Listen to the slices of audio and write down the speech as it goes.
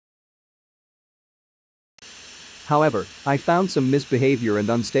However, I found some misbehavior and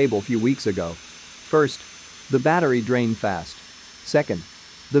unstable few weeks ago. First, the battery drained fast. Second,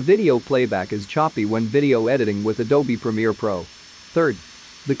 the video playback is choppy when video editing with Adobe Premiere Pro. Third,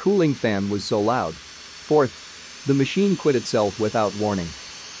 the cooling fan was so loud. Fourth, the machine quit itself without warning.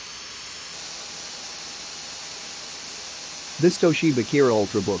 This Toshiba Kira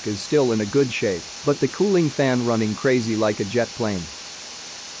Ultrabook is still in a good shape, but the cooling fan running crazy like a jet plane.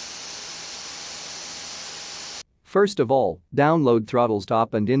 First of all, download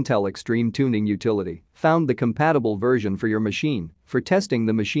ThrottleStop and Intel Extreme Tuning Utility. Found the compatible version for your machine for testing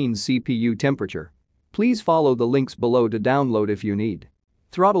the machine's CPU temperature. Please follow the links below to download if you need.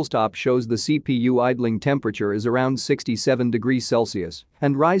 ThrottleStop shows the CPU idling temperature is around 67 degrees Celsius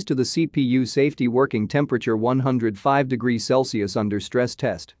and rise to the CPU safety working temperature 105 degrees Celsius under stress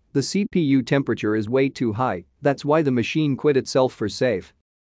test. The CPU temperature is way too high, that's why the machine quit itself for safe.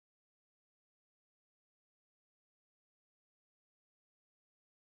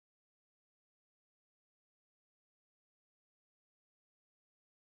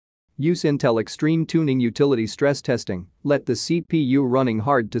 Use Intel Extreme Tuning Utility stress testing. Let the CPU running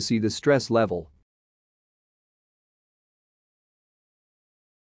hard to see the stress level.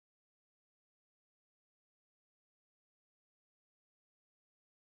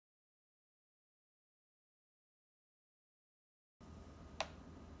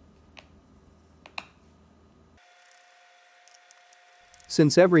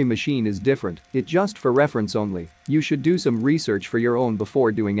 Since every machine is different, it's just for reference only, you should do some research for your own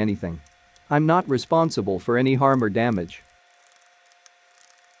before doing anything. I'm not responsible for any harm or damage.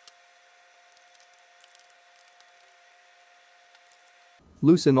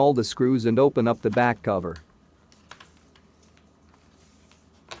 Loosen all the screws and open up the back cover.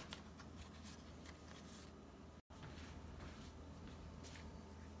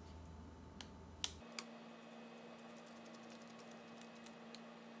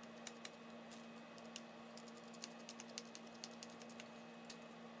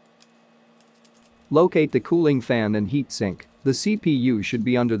 Locate the cooling fan and heat sink. The CPU should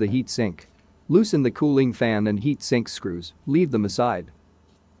be under the heat sink. Loosen the cooling fan and heat sink screws, leave them aside.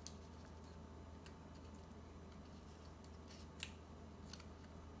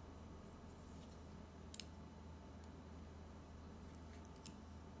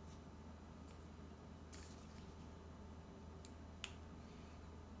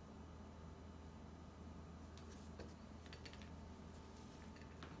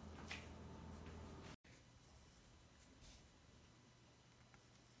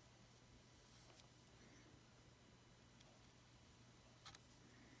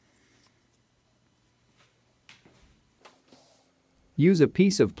 Use a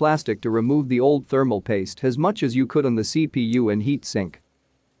piece of plastic to remove the old thermal paste as much as you could on the CPU and heat sink.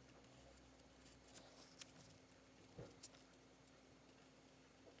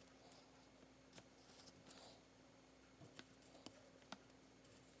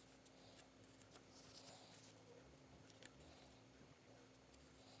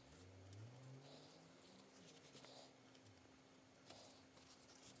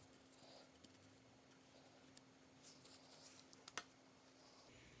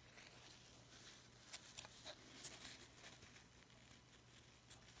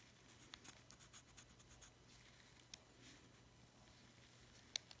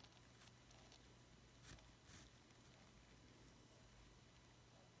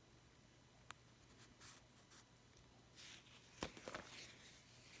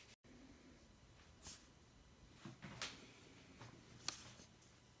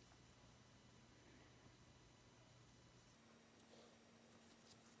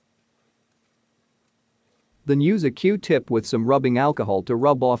 Then use a Q-tip with some rubbing alcohol to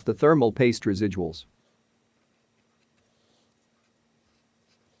rub off the thermal paste residuals.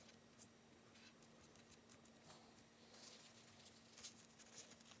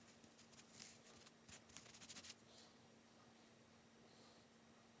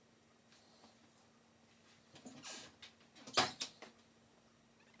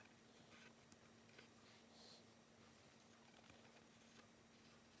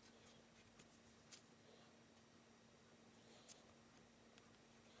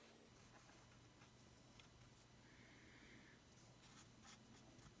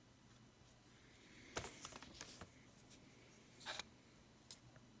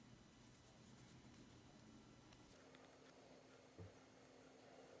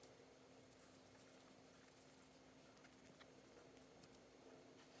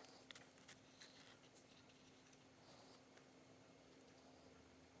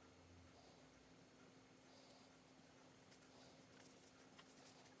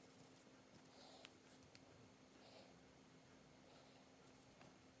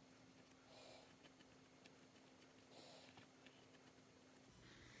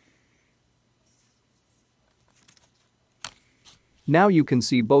 Now you can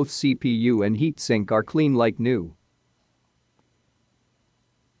see both CPU and heatsink are clean like new.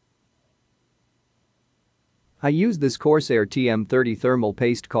 I used this Corsair TM30 thermal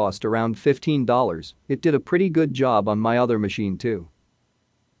paste, cost around $15. It did a pretty good job on my other machine too.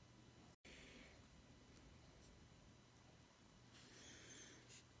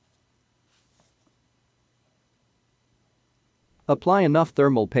 Apply enough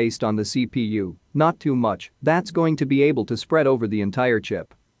thermal paste on the CPU, not too much, that's going to be able to spread over the entire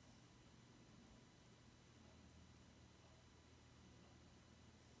chip.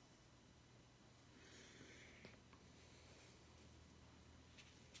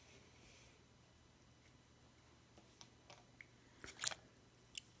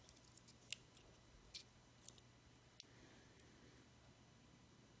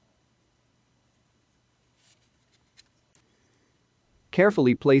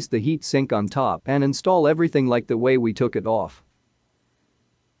 Carefully place the heat sink on top and install everything like the way we took it off.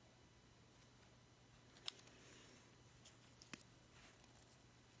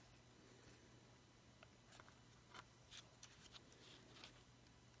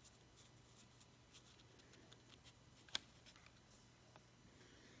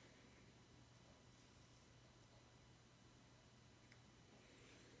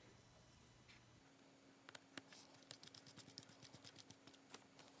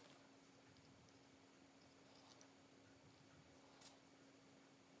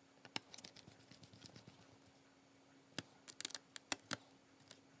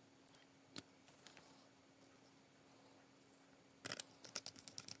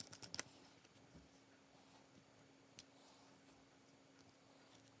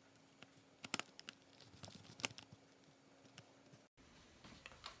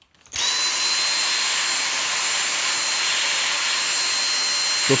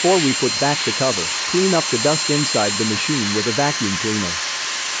 Before we put back the cover, clean up the dust inside the machine with a vacuum cleaner.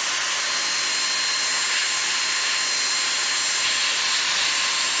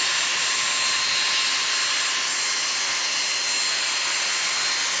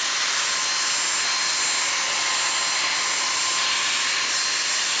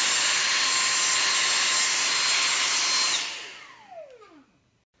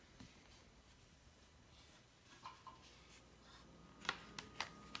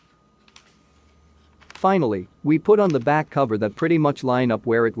 Finally, we put on the back cover that pretty much line up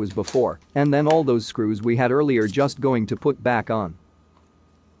where it was before, and then all those screws we had earlier just going to put back on.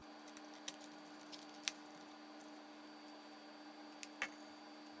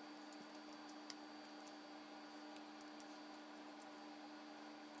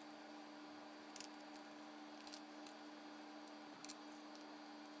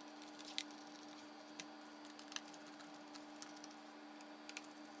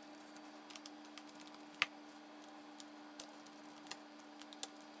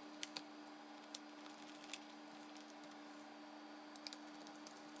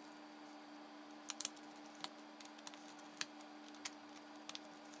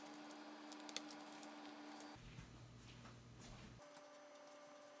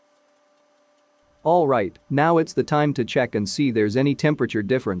 Alright, now it's the time to check and see there's any temperature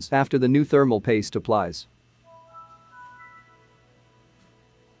difference after the new thermal paste applies.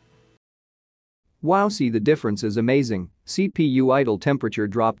 Wow, see, the difference is amazing. CPU idle temperature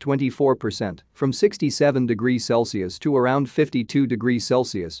dropped 24% from 67 degrees Celsius to around 52 degrees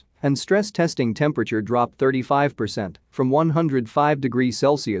Celsius, and stress testing temperature dropped 35% from 105 degrees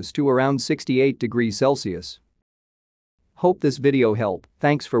Celsius to around 68 degrees Celsius. Hope this video helped.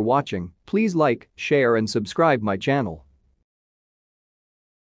 Thanks for watching. Please like, share and subscribe my channel.